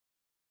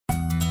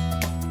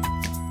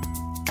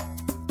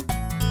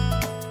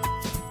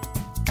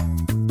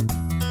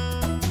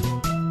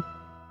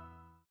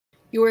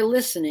You are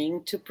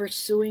listening to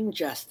Pursuing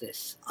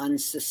Justice on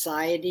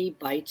Society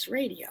Bites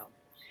Radio.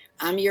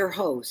 I'm your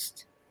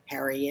host,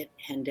 Harriet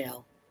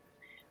Hendel.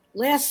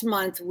 Last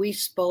month, we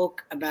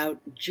spoke about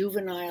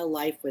juvenile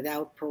life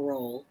without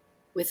parole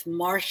with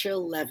Marcia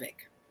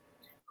Levick,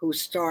 who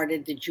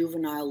started the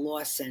Juvenile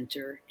Law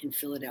Center in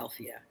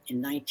Philadelphia in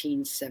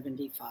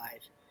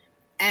 1975,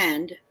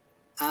 and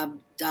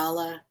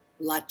Abdallah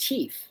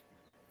Latif,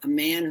 a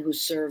man who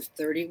served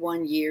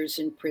 31 years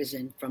in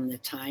prison from the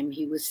time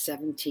he was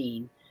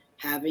 17,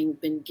 having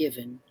been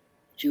given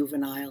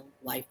juvenile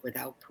life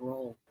without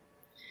parole.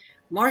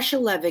 Marcia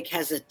Levick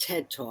has a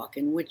TED Talk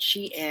in which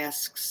she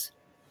asks,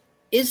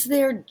 is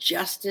there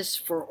justice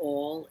for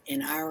all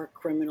in our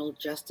criminal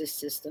justice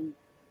system?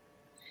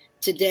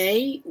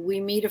 Today, we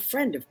meet a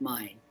friend of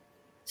mine,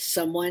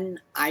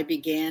 someone I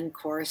began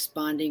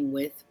corresponding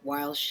with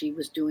while she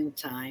was doing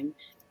time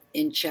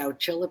in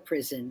Chowchilla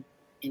Prison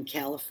in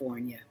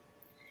California.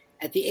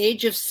 At the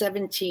age of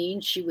 17,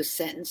 she was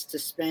sentenced to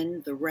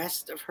spend the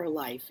rest of her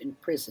life in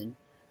prison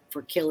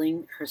for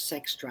killing her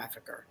sex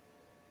trafficker.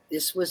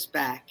 This was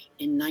back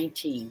in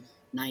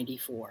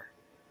 1994.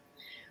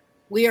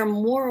 We are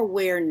more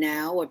aware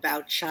now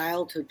about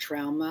childhood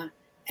trauma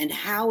and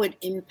how it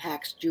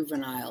impacts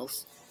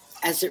juveniles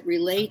as it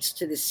relates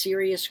to the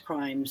serious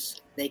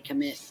crimes they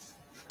commit.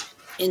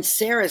 In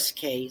Sara's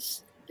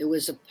case, there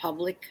was a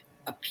public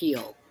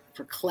appeal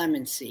for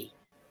clemency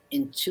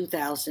in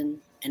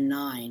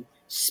 2009,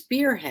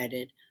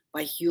 spearheaded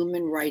by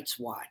Human Rights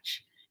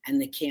Watch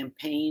and the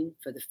Campaign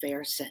for the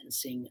Fair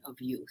Sentencing of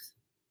Youth.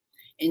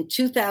 In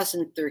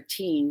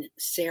 2013,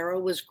 Sara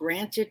was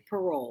granted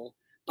parole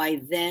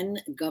by then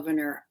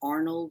Governor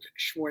Arnold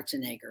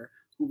Schwarzenegger,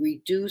 who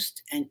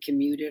reduced and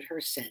commuted her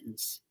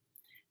sentence.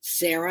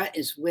 Sara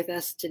is with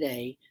us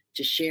today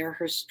to share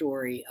her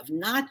story of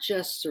not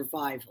just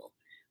survival,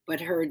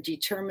 but her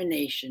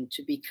determination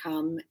to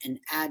become an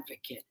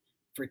advocate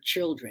for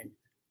children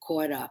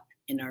caught up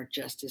in our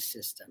justice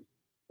system.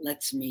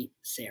 Let's meet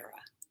Sara.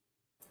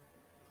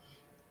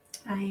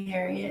 Hi,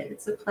 Harriet.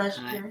 It's a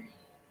pleasure.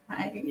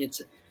 Hi.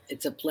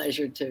 It's a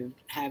pleasure to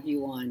have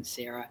you on,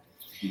 Sara.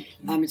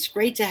 It's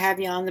great to have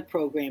you on the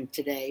program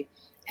today.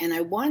 And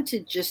I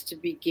wanted just to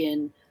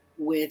begin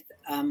with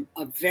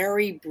a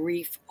very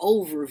brief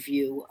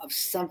overview of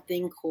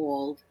something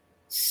called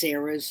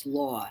Sara's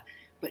Law.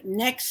 But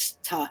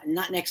next time,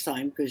 not next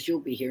time, because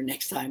you'll be here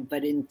next time,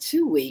 but in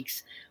 2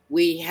 weeks,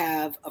 we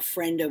have a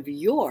friend of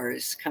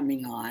yours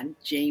coming on,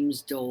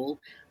 James Dole,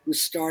 who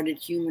started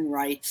Human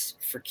Rights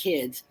for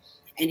Kids.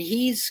 And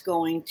he's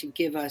going to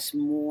give us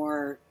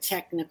more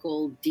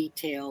technical,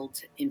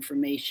 detailed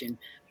information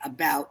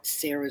about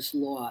Sara's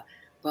Law.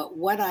 But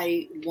what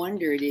I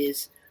wondered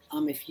is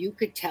if you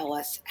could tell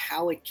us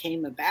how it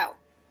came about.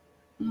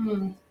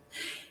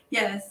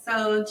 Yes,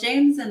 so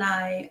James and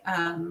I,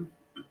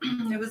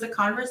 it was a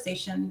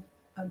conversation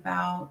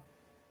about,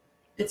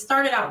 it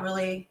started out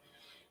really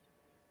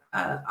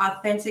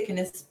authentic in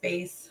a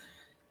space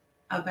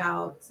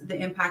about the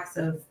impacts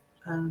of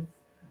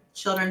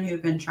children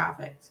who've been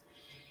trafficked.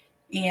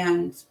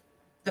 And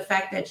the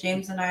fact that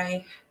James and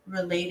I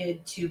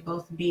related to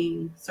both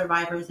being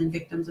survivors and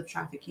victims of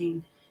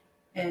trafficking,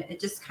 it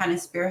just kind of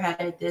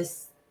spearheaded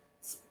this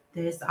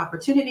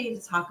opportunity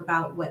to talk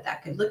about what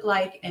that could look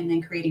like, and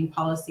then creating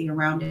policy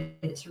around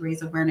it to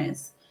raise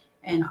awareness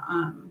and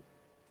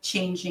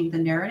changing the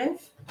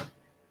narrative,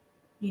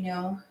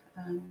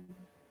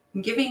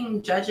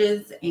 giving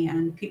judges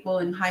and people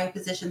in high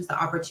positions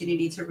the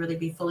opportunity to really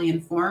be fully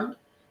informed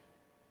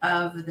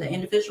of the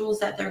individuals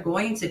that they're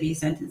going to be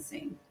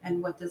sentencing,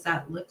 and what does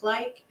that look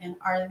like, and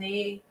are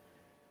they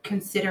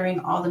considering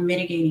all the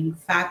mitigating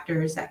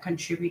factors that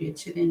contributed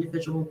to the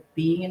individual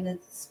being in the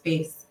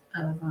space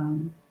of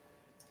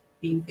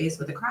being faced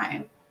with a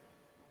crime.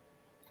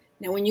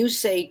 Now, when you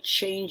say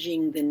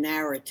changing the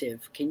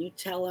narrative, can you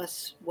tell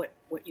us what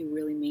you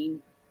really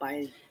mean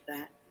by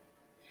that?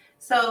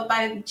 So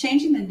by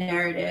changing the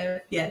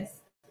narrative,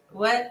 yes,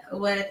 what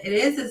it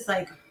is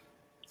like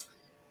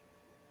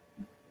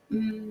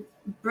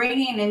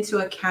bringing into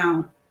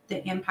account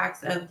the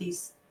impacts of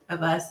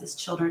us as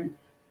children,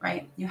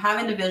 right? You have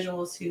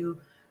individuals who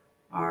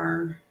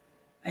are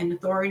in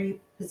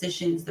authority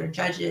positions, they're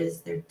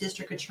judges, they're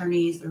district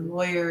attorneys, they're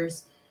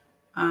lawyers,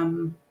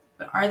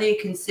 but are they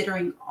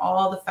considering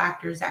all the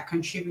factors that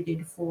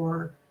contributed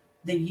for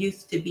the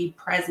youth to be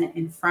present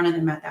in front of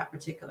them at that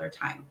particular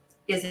time?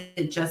 Is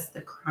it just the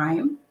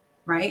crime,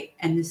 right?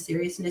 And the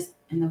seriousness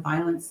and the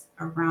violence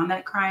around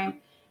that crime?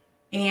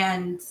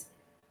 And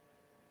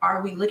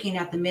are we looking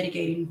at the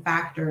mitigating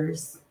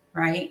factors,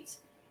 right?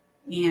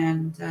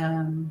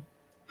 And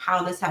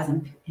how this has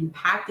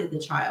impacted the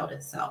child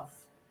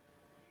itself?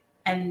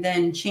 And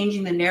then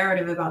changing the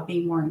narrative about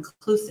being more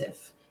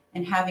inclusive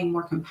and having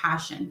more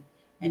compassion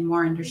and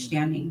more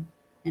understanding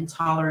and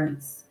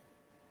tolerance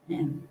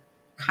and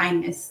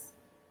kindness.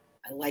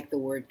 I like the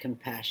word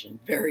compassion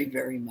very,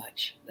 very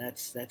much.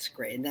 That's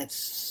great. And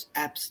that's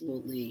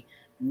absolutely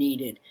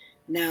needed.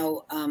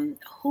 Now,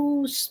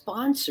 who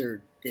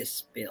sponsored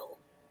this bill?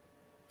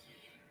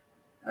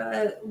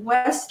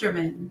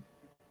 Westerman.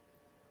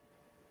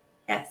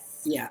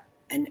 Yes. Yeah.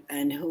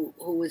 And who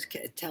was,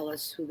 tell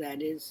us who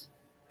that is?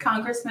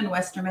 Congressman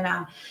Westerman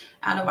out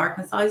of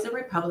Arkansas. He's a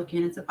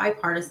Republican. It's a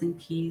bipartisan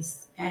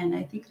piece. And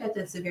I think that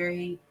that's a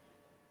very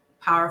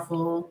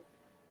powerful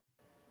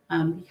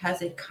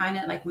because it kind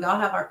of like we all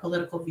have our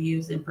political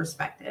views and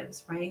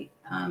perspectives, right?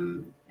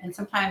 And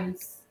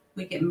sometimes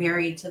we get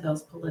married to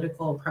those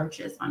political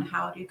approaches on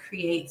how to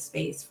create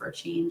space for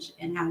change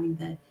and having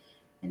the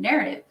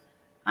narrative.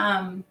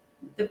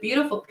 The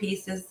beautiful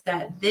piece is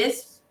that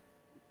this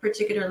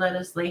particular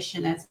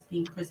legislation that's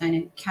being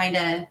presented kind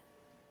of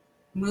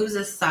moves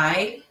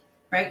aside,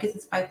 right? Because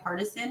it's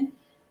bipartisan.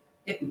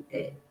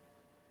 It's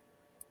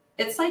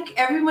like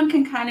everyone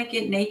can kind of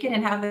get naked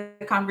and have the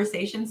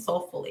conversation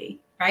soulfully,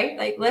 right?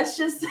 Like let's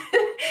just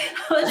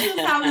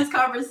have this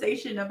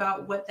conversation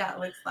about what that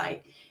looks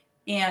like.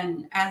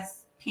 And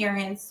as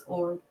parents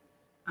or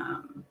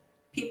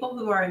people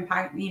who are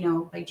impacted,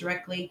 like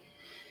directly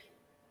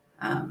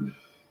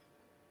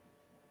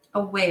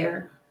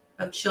aware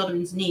of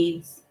children's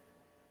needs,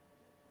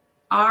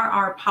 are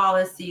our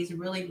policies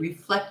really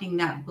reflecting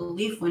that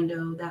belief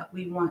window that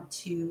we want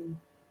to,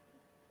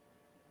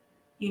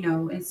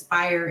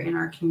 inspire in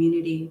our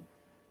community?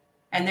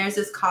 And there's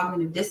this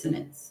cognitive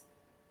dissonance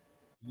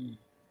in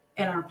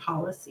our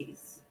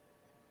policies.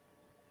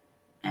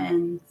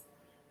 And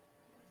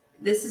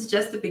this is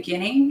just the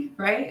beginning,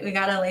 right? We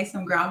got to lay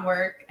some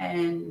groundwork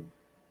and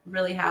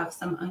really have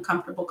some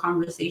uncomfortable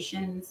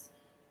conversations.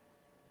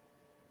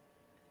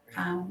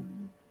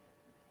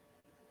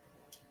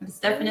 It's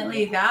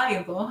definitely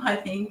valuable, I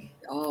think.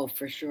 Oh,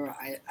 for sure.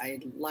 I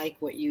like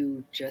what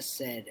you just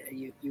said.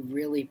 You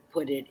really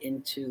put it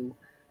into,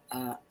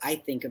 I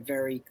think, a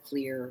very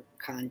clear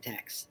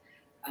context.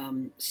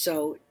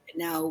 So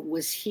now,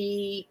 was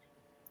he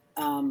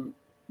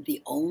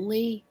the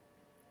only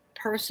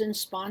person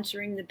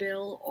sponsoring the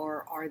bill,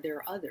 or are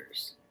there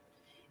others?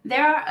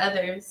 There are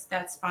others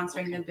that's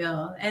sponsoring the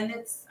bill. And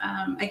it's,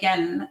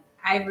 again,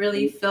 I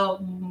really feel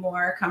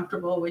more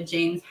comfortable with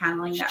James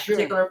handling that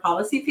particular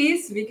policy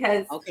piece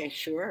because. Okay,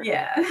 sure.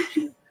 Yeah.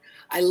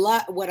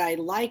 What I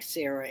like,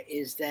 Sarah,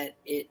 is that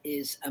it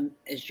is,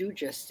 as you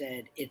just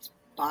said, it's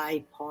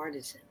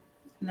bipartisan.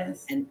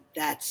 Yes. And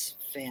that's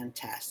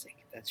fantastic.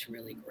 That's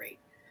really great.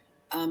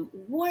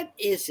 What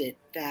is it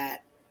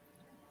that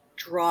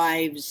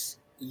drives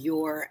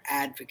your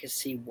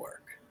advocacy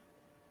work?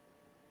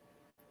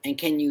 And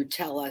can you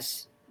tell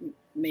us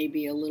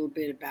maybe a little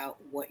bit about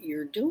what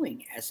you're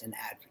doing as an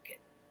advocate?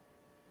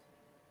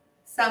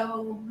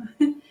 So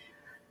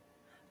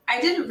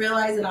I didn't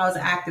realize that I was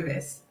an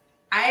activist.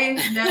 I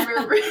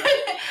never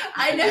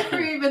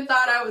even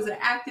thought I was an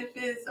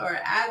activist or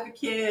an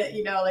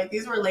advocate. Like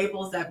these were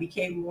labels that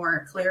became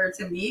more clear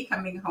to me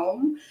coming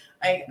home.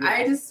 Like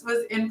I just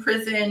was in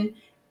prison,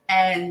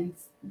 and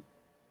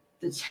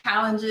the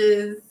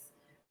challenges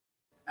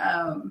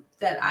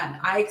that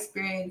I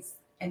experienced,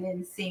 and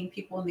then seeing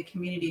people in the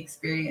community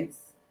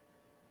experience,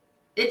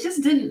 it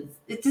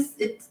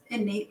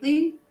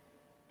innately,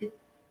 it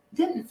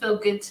didn't feel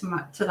good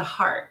to the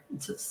heart,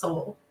 to the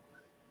soul.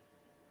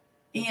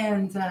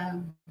 And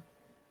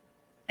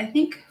I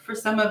think for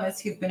some of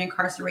us who've been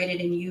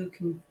incarcerated, and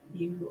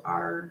you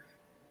are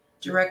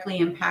directly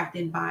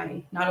impacted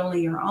by not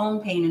only your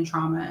own pain and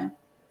trauma,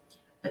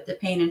 but the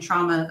pain and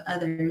trauma of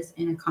others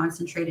in a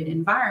concentrated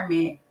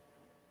environment.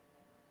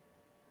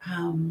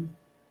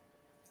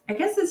 I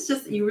guess it's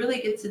just, you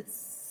really get to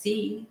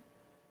see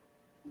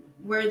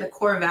where the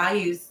core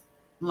values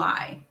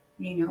lie,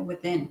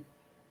 within.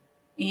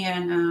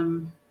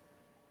 And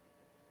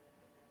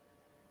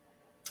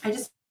I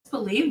just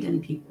believed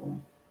in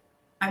people.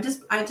 I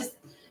just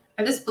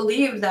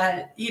believed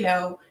that,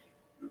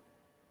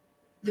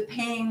 the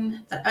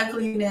pain, the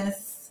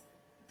ugliness,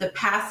 the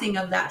passing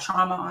of that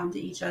trauma onto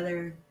each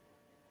other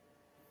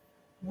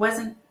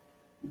wasn't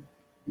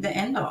the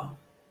end all.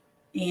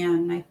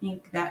 And I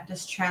think that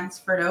just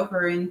transferred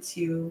over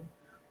into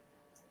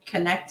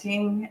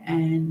connecting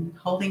and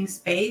holding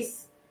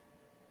space,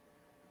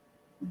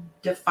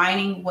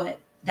 defining what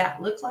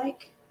that looked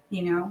like,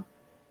 And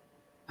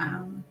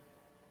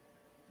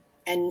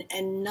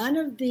none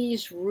of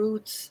these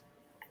roots,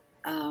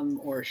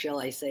 or shall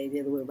I say the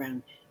other way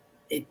around,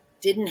 it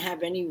didn't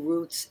have any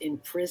roots in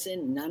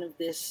prison. None of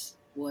this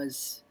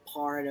was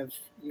part of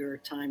your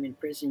time in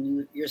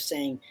prison. You're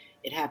saying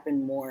it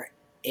happened more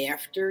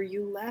after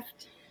you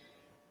left?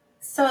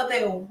 So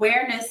the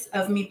awareness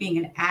of me being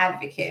an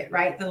advocate,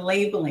 right? The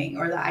labeling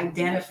or the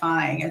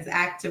identifying as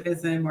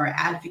activism or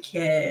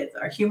advocate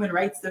or human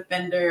rights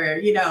defender,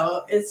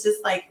 it's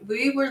just like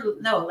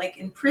like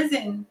in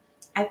prison,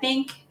 I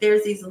think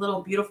there's these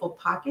little beautiful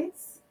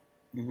pockets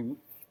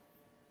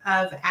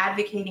of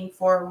advocating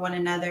for one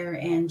another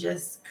and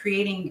just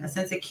creating a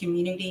sense of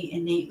community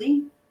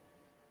innately.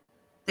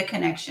 The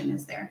connection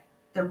is there.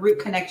 The root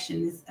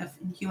connections of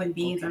human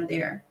beings are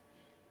there,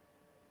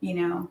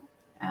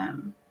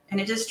 and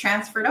it just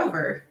transferred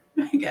over,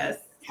 I guess.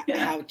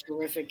 Yeah. How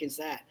terrific is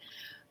that?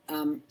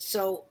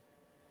 So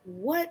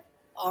what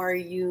are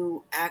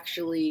you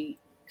actually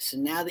So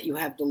now that you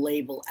have the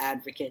label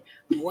advocate,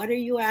 what are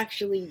you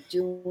actually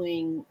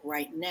doing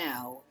right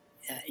now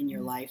in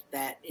your life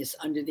that is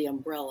under the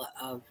umbrella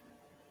of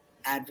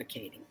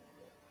advocating?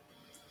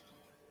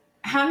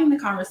 Having the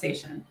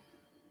conversation.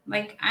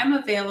 Like, I'm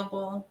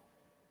available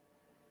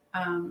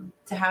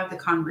to have the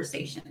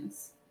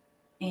conversations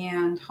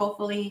and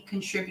hopefully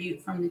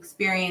contribute from the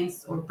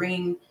experience or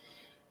bring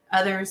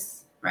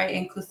others, right?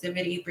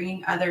 Inclusivity,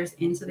 bringing others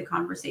into the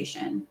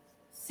conversation,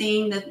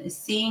 seeing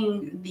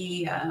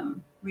the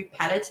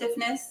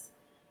repetitiveness,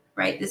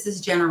 right? This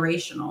is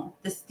generational.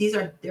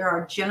 There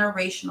are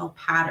generational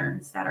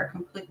patterns that are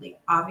completely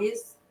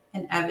obvious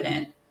and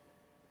evident.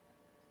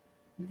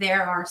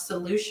 There are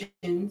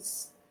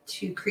solutions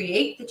to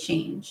create the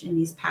change in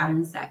these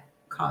patterns that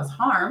cause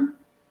harm.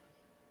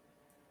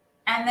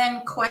 And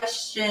then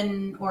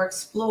question or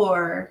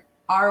explore,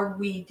 are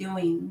we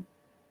doing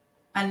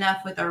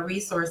enough with our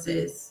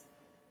resources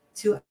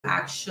to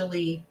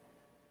actually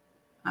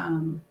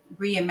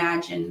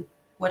reimagine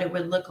what it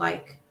would look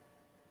like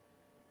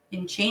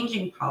in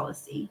changing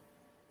policy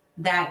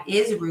that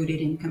is rooted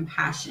in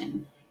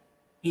compassion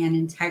and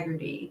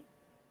integrity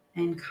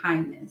and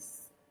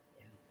kindness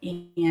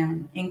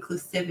and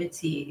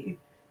inclusivity.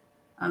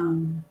 I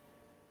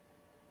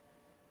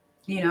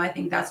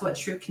think that's what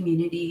true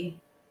community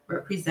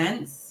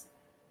represents.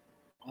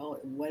 Oh,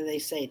 what do they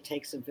say? It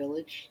takes a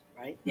village,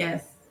 right?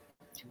 Yes.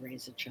 To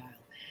raise a child.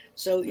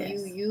 So yes.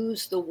 You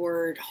use the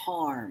word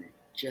harm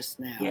just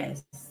now.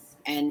 Yes.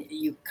 And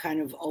you kind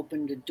of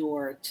opened a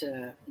door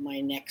to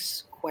my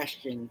next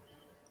question.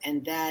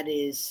 And that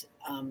is,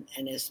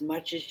 and as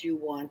much as you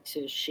want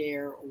to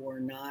share or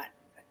not,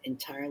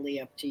 entirely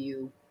up to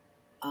you,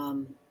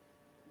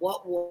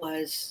 what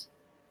was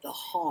the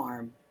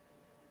harm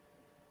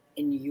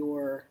in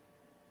your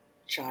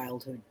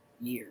childhood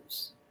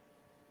years?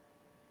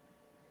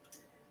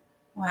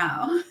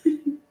 Wow.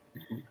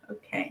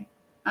 Okay.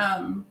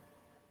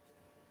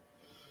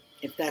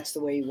 If that's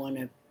the way you want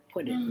to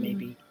put it,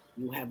 maybe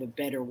you have a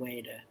better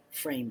way to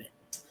frame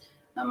it.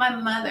 Well, my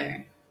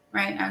mother,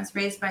 right? I was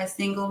raised by a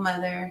single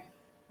mother,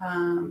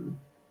 come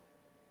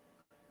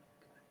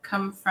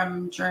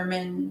from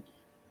German,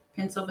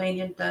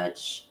 Pennsylvania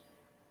Dutch,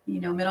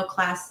 middle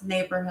class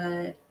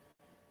neighborhood.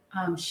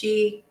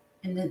 She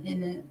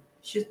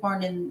was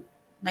born in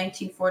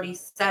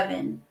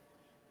 1947.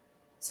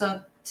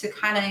 So to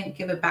kind of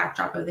give a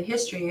backdrop of the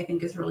history, I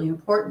think is really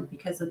important,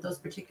 because at those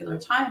particular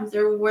times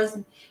there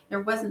wasn't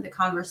the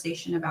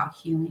conversation about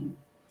healing.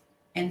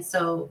 And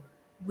so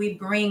we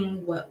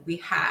bring what we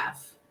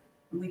have,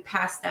 we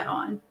pass that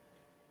on.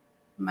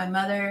 My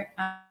mother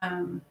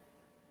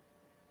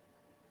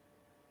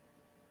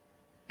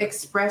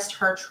expressed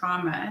her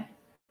trauma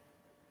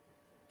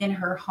in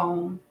her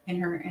home,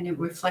 and it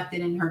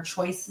reflected in her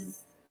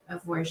choices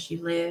of where she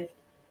lived.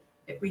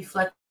 It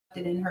reflected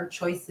in her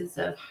choices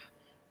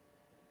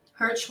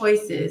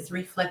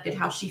reflected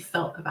how she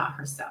felt about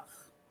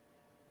herself.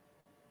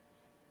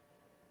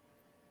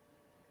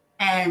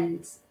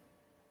 And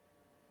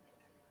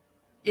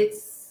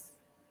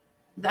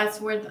that's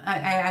where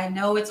I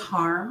know it's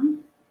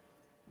harm,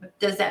 but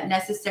does that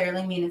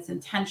necessarily mean it's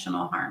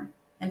intentional harm?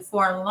 And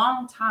for a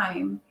long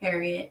time,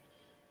 Harriet,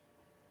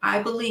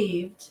 I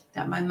believed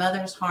that my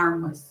mother's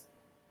harm was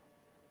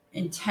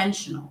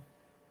intentional,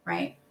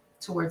 right?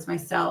 Towards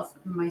myself,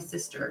 my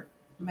sister,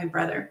 my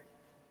brother.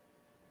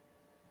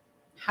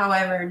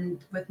 However,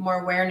 with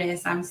more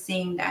awareness, I'm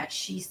seeing that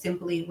she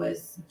simply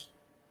was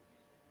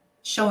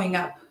showing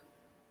up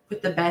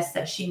with the best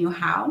that she knew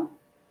how,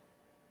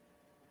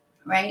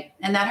 right?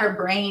 And that her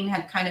brain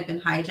had kind of been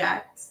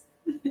hijacked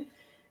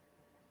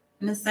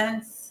in a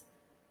sense,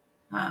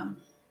 and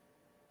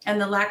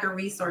the lack of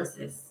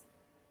resources.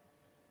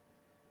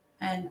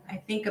 And I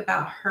think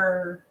about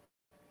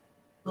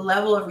the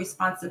level of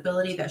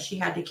responsibility that she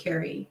had to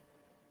carry,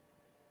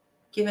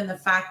 given the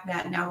fact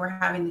that now we're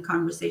having the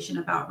conversation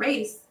about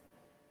race.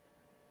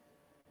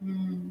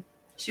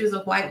 She was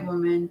a white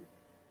woman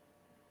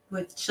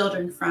with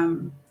children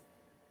from,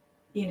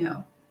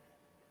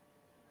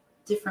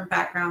 different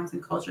backgrounds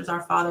and cultures.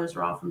 Our fathers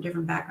were all from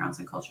different backgrounds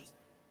and cultures.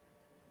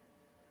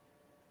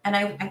 And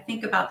I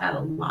think about that a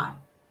lot.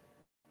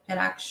 It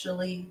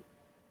actually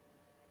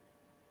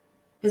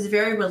is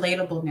very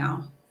relatable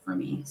now for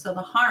me. So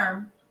the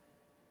harm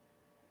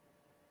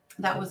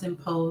that was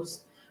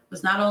imposed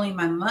was not only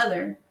my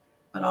mother,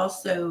 but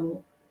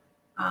also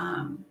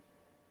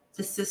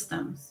the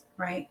systems,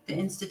 right? The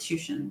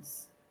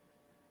institutions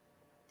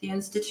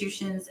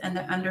and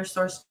the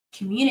undersourced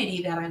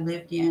community that I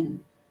lived in.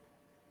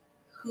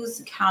 Who's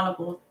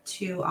accountable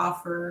to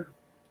offer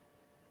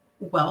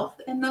wealth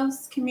in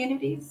those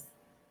communities?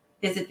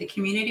 Is it the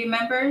community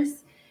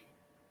members?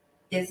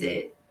 Is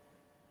it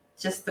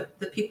just the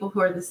people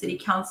who are the city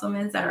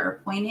councilmen that are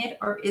appointed,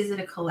 or is it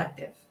a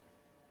collective?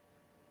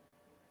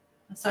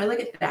 So I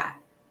look at that.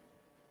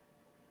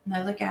 And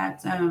I look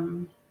at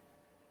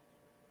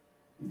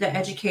the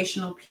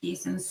educational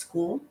piece in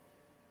school,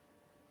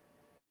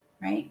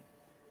 right?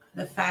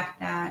 The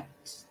fact that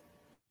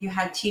you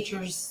had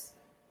teachers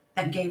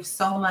that gave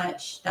so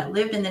much, that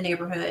lived in the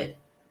neighborhood,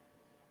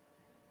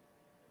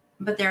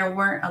 but there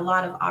weren't a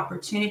lot of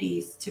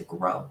opportunities to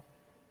grow.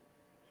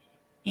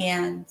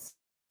 And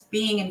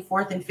being in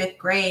 4th and 5th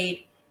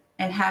grade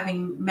and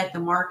having met the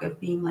mark of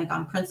being like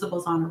on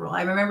principal's honor roll.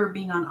 I remember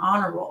being on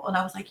honor roll and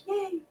I was like,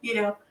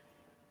 yay,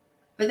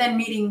 but then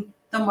meeting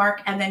the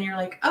mark, and then you're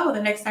like, oh,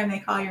 the next time they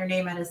call your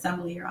name at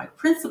assembly, you're like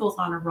principal's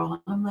honor roll.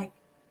 And I'm like,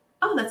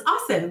 oh, that's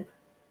awesome.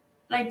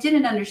 But I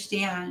didn't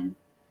understand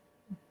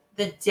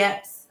the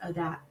depths of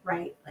that,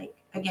 right? Like,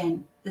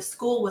 again, the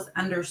school was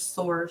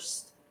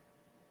undersourced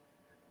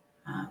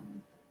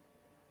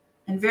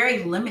and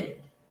very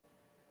limited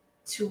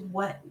to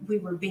what we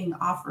were being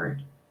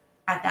offered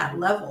at that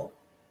level.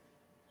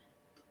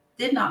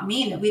 Did not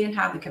mean that we didn't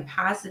have the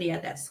capacity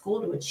at that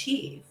school to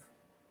achieve,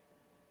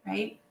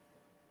 right?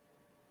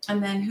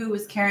 And then who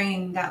was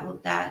carrying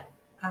that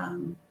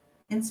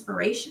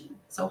inspiration?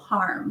 So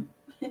harm.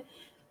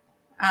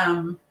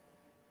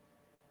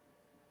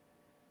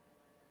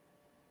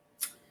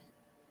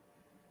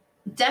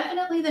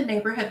 Definitely the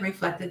neighborhood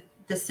reflected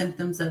the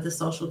symptoms of the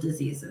social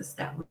diseases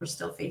that we're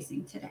still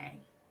facing today.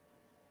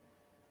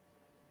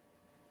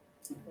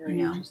 Very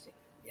interesting.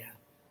 Yeah.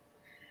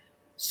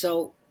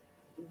 So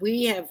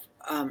we have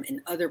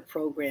in other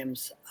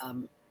programs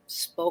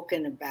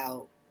spoken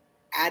about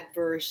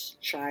adverse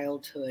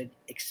childhood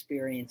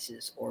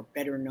experiences, or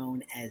better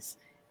known as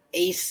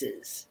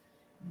ACEs.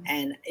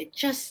 And it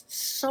just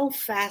so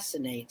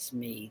fascinates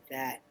me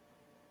that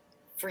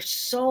for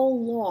so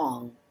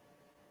long,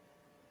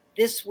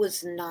 this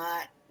was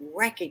not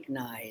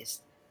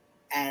recognized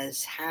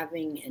as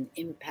having an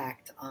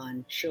impact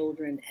on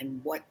children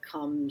and what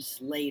comes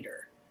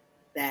later.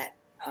 That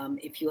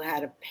if you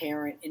had a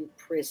parent in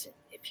prison,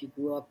 if you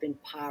grew up in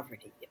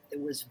poverty, if there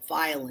was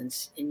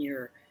violence in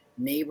your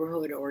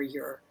neighborhood or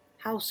your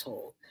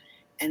household,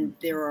 and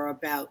there are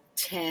about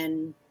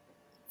 10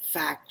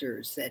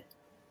 factors that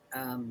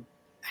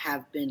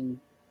have been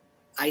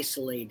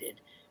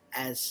isolated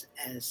as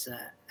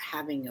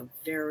having a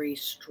very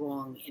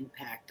strong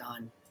impact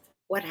on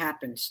what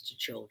happens to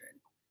children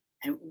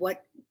and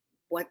what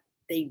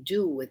they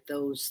do with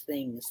those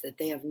things that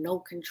they have no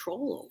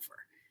control over.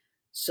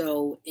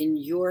 So in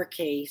your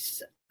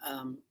case,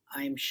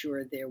 I'm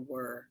sure there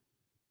were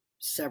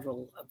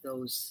several of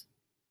those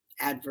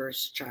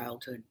adverse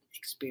childhood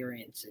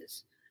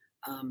experiences.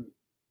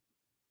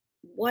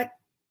 What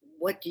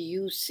do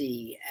you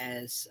see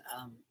as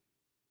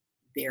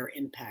their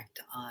impact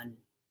on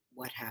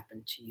what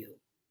happened to you?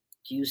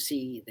 Do you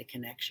see the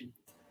connection?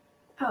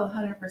 Oh,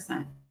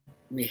 100%.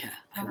 Yeah.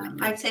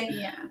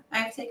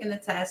 I've taken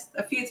the test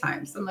a few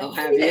times. I'm like,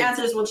 maybe the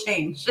answers will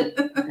change.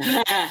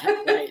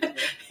 Right.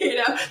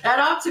 That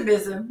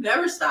optimism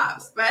never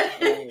stops. But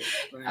right.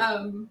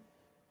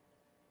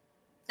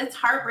 It's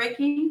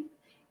heartbreaking,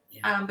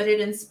 Yeah. but it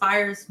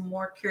inspires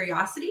more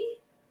curiosity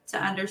to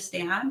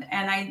understand.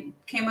 And I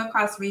came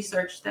across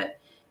research that,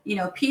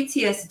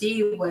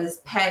 PTSD was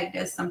pegged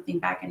as something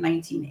back in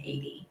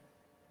 1980.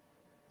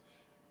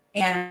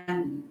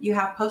 And you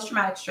have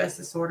post-traumatic stress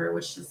disorder,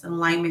 which is in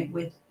alignment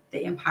with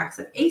the impacts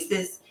of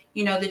ACEs.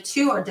 The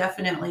two are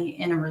definitely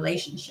in a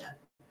relationship.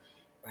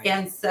 Right.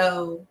 And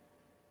so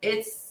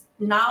it's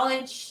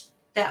knowledge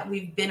that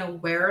we've been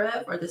aware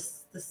of, or the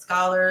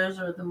scholars,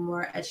 or the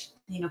more,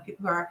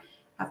 people who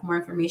have more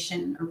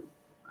information,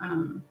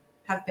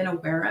 have been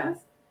aware of.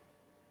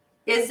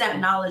 Is that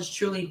knowledge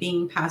truly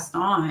being passed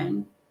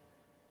on?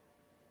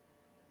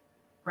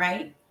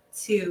 Right?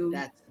 That's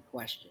the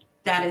question.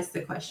 That is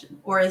the question.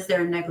 Or is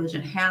there a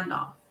negligent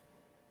handoff?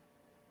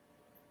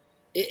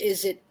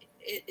 Is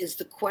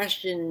the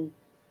question,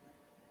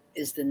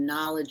 is the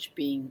knowledge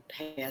being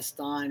passed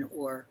on,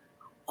 or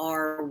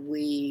are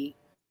we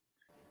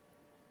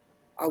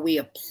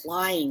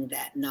applying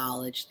that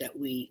knowledge that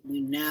we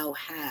now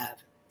have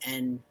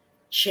and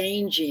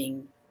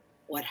changing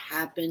what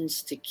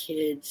happens to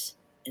kids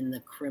in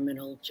the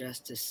criminal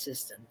justice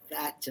system?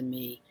 That to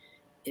me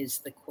is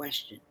the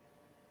question.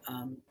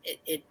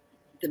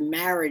 The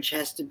marriage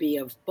has to be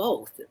of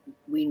both.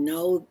 We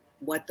know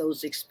what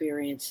those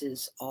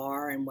experiences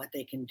are and what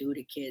they can do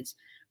to kids,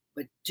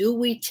 but do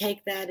we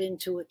take that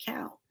into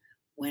account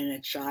when a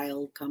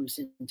child comes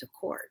into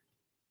court?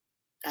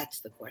 That's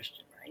the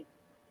question, right?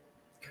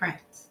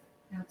 Correct.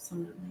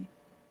 Absolutely.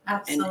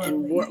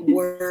 And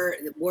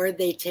were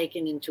they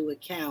taken into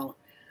account,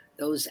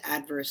 those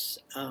adverse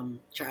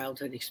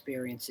childhood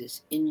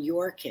experiences in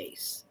your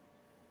case?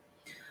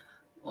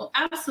 Well,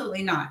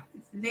 absolutely not.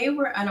 They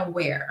were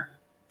unaware.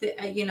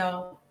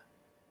 They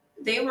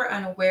were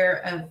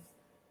unaware of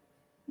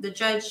the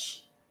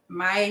judge,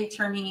 my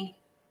attorney,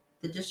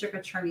 the district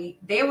attorney.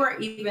 They were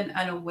even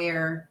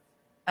unaware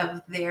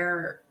of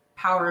their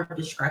power of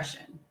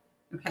discretion.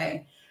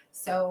 Okay.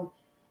 So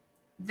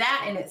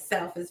that in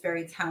itself is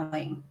very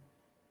telling.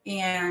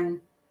 And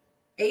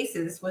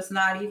ACEs was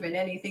not even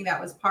anything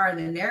that was part of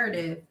the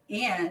narrative.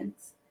 And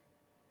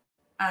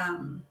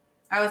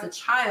I was a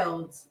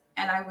child,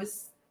 and I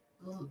was,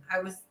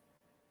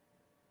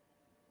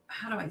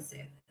 how do I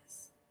say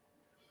this?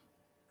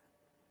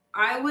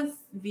 I was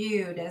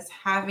viewed as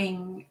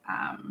having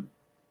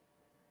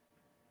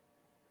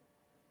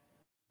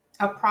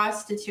a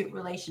prostitute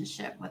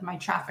relationship with my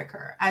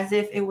trafficker, as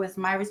if it was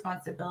my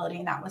responsibility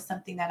and that was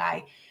something that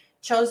I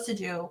chose to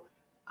do,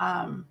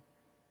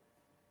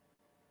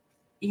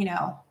 you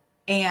know,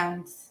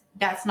 and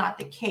that's not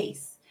the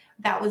case.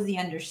 That was the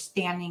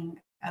understanding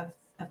of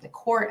the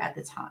court at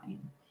the time.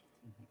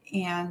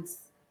 And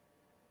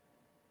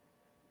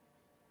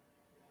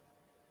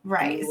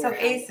right. So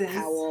ACEs.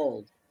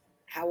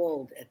 How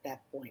old at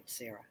that point,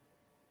 Sara?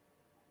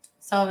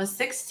 So I was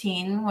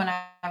 16 when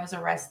I was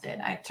arrested.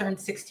 I turned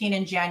 16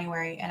 in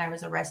January and I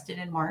was arrested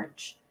in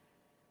March.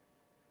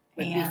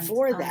 But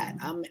before that,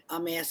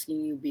 I'm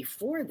asking you,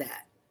 before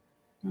that,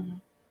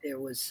 there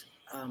was,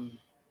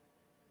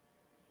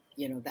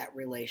 you know, that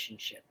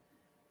relationship.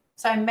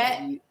 So I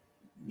met,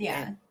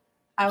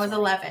 I was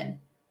 11.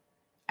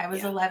 I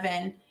was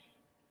 11,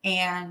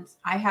 and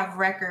I have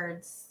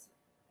records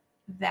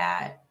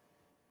that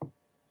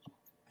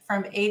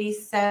from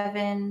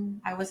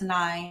 87, I was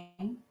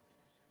 9.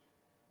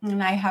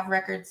 And I have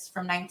records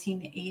from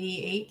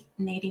 1988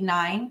 and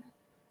 89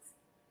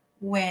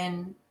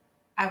 when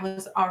I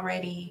was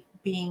already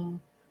being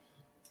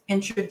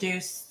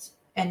introduced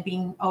and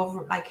being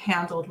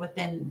handled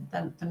within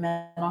the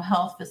mental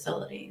health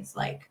facilities,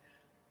 like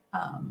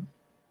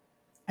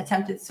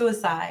attempted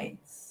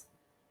suicides,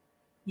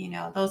 you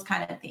know, those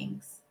kind of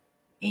things.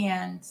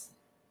 And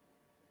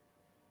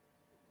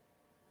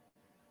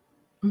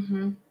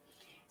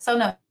so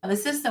no, the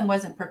system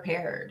wasn't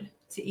prepared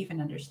to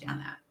even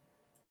understand that.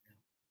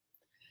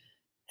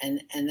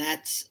 And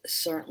that's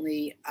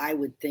certainly, I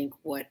would think,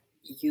 what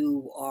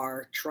you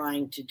are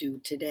trying to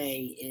do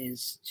today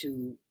is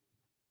to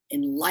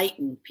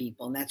enlighten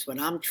people. And that's what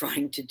I'm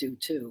trying to do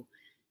too,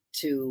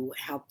 to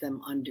help them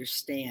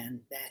understand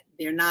that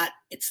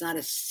it's not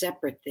a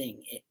separate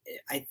thing.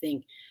 I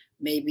think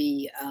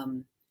maybe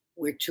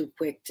we're too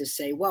quick to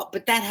say, well,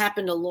 but that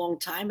happened a long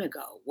time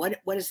ago. What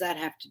does that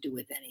have to do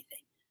with anything?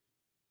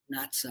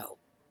 Not so.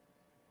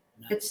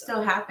 It's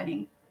still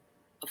happening.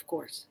 Of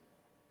course.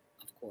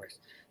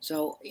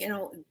 So, you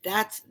know,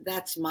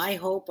 that's my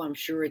hope. I'm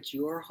sure it's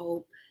your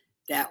hope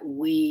that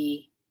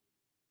we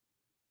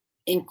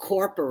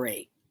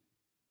incorporate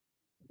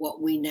what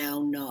we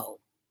now know.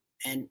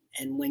 And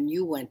when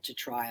you went to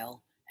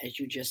trial, as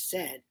you just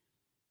said,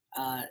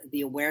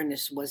 the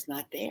awareness was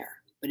not there,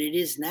 but it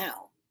is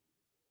now.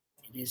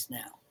 It is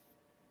now.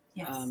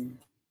 Yes.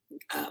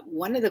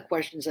 One of the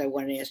questions I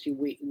want to ask you,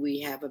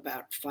 we have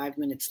about 5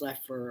 minutes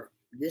left for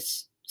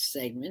this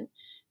segment.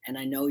 And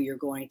I know you're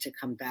going to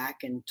come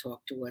back and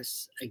talk to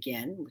us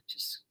again, which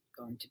is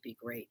going to be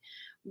great.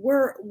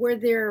 Were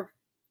there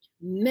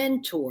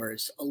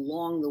mentors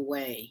along the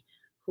way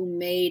who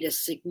made a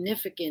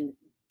significant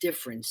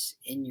difference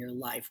in your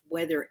life,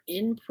 whether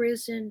in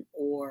prison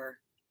or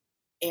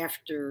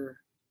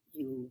after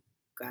you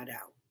got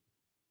out?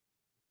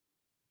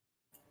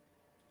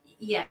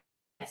 Yes,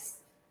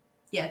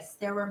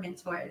 there were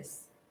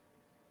mentors,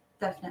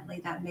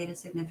 definitely, that made a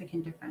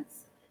significant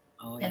difference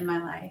in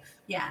my life.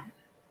 Yeah.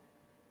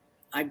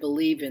 I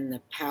believe in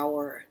the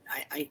power.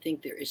 I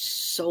think there is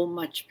so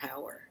much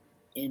power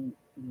in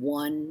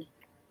one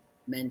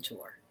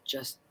mentor.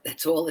 Just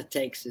that's all it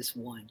takes is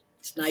one.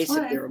 It's nice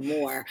if there are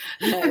more.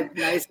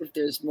 Nice if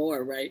there's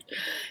more, right?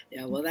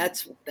 Yeah. Well,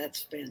 that's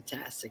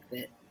fantastic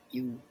that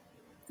you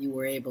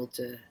were able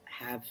to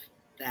have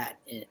that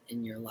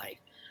in your life.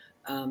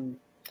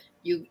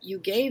 You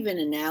gave an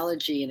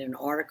analogy in an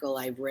article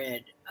I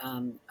read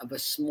of a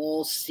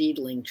small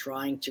seedling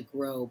trying to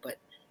grow, but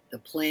the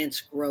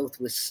plant's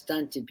growth was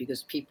stunted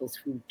because people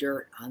threw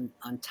dirt on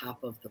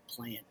top of the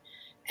plant.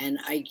 And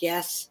I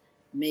guess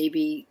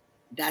maybe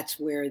that's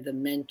where the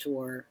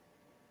mentor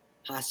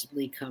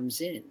possibly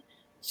comes in,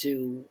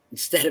 to,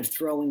 instead of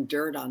throwing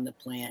dirt on the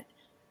plant,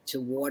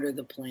 to water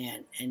the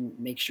plant and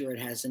make sure it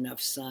has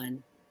enough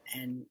sun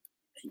and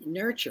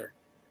nurture.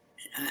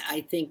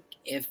 I think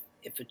if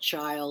a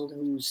child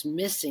who's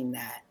missing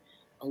that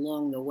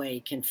along the way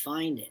can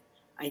find it,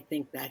 I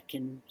think that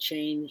can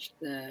change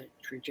the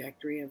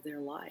trajectory of their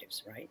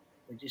lives, right?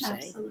 Would you say?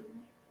 Absolutely.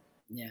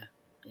 Yeah.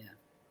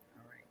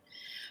 All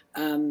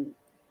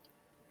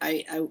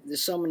right.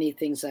 There's so many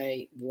things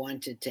I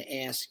wanted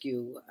to ask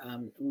you.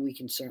 We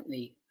can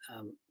certainly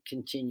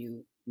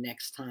continue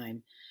next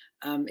time.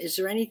 Is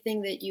there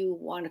anything that you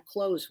want to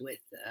close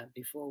with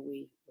before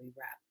we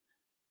wrap?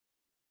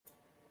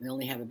 We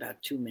only have about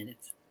 2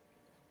 minutes.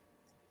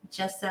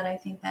 Just that I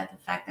think that the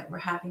fact that we're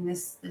having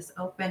this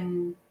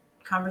open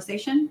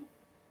conversation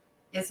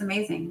is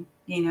amazing.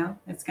 You know,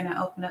 it's going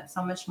to open up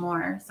so much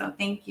more. So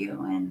thank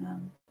you.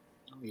 And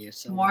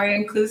so more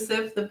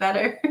inclusive, the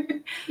better.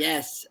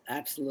 Yes,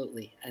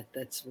 absolutely.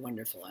 That's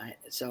wonderful.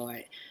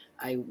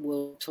 I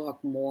will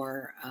talk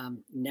more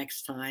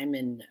next time,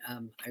 and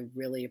I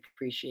really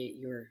appreciate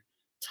your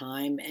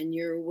time and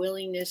your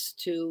willingness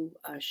to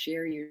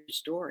share your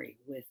story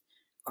with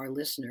our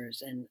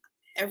listeners. And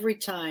every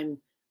time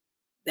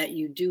that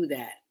you do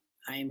that,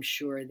 I am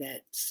sure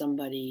that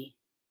somebody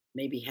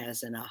maybe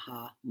has an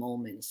aha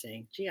moment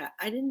saying, gee,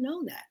 I didn't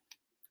know that.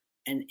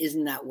 And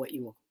isn't that what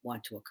you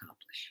want to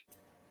accomplish?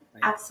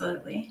 Right?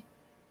 Absolutely.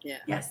 Yeah.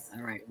 Yes.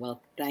 All right.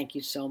 Well, thank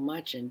you so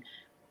much. And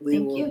we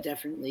will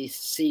definitely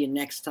see you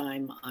next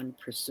time on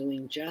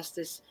Pursuing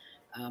Justice.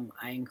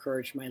 I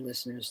encourage my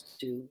listeners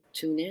to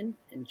tune in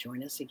and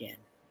join us again.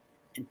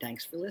 And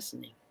thanks for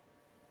listening.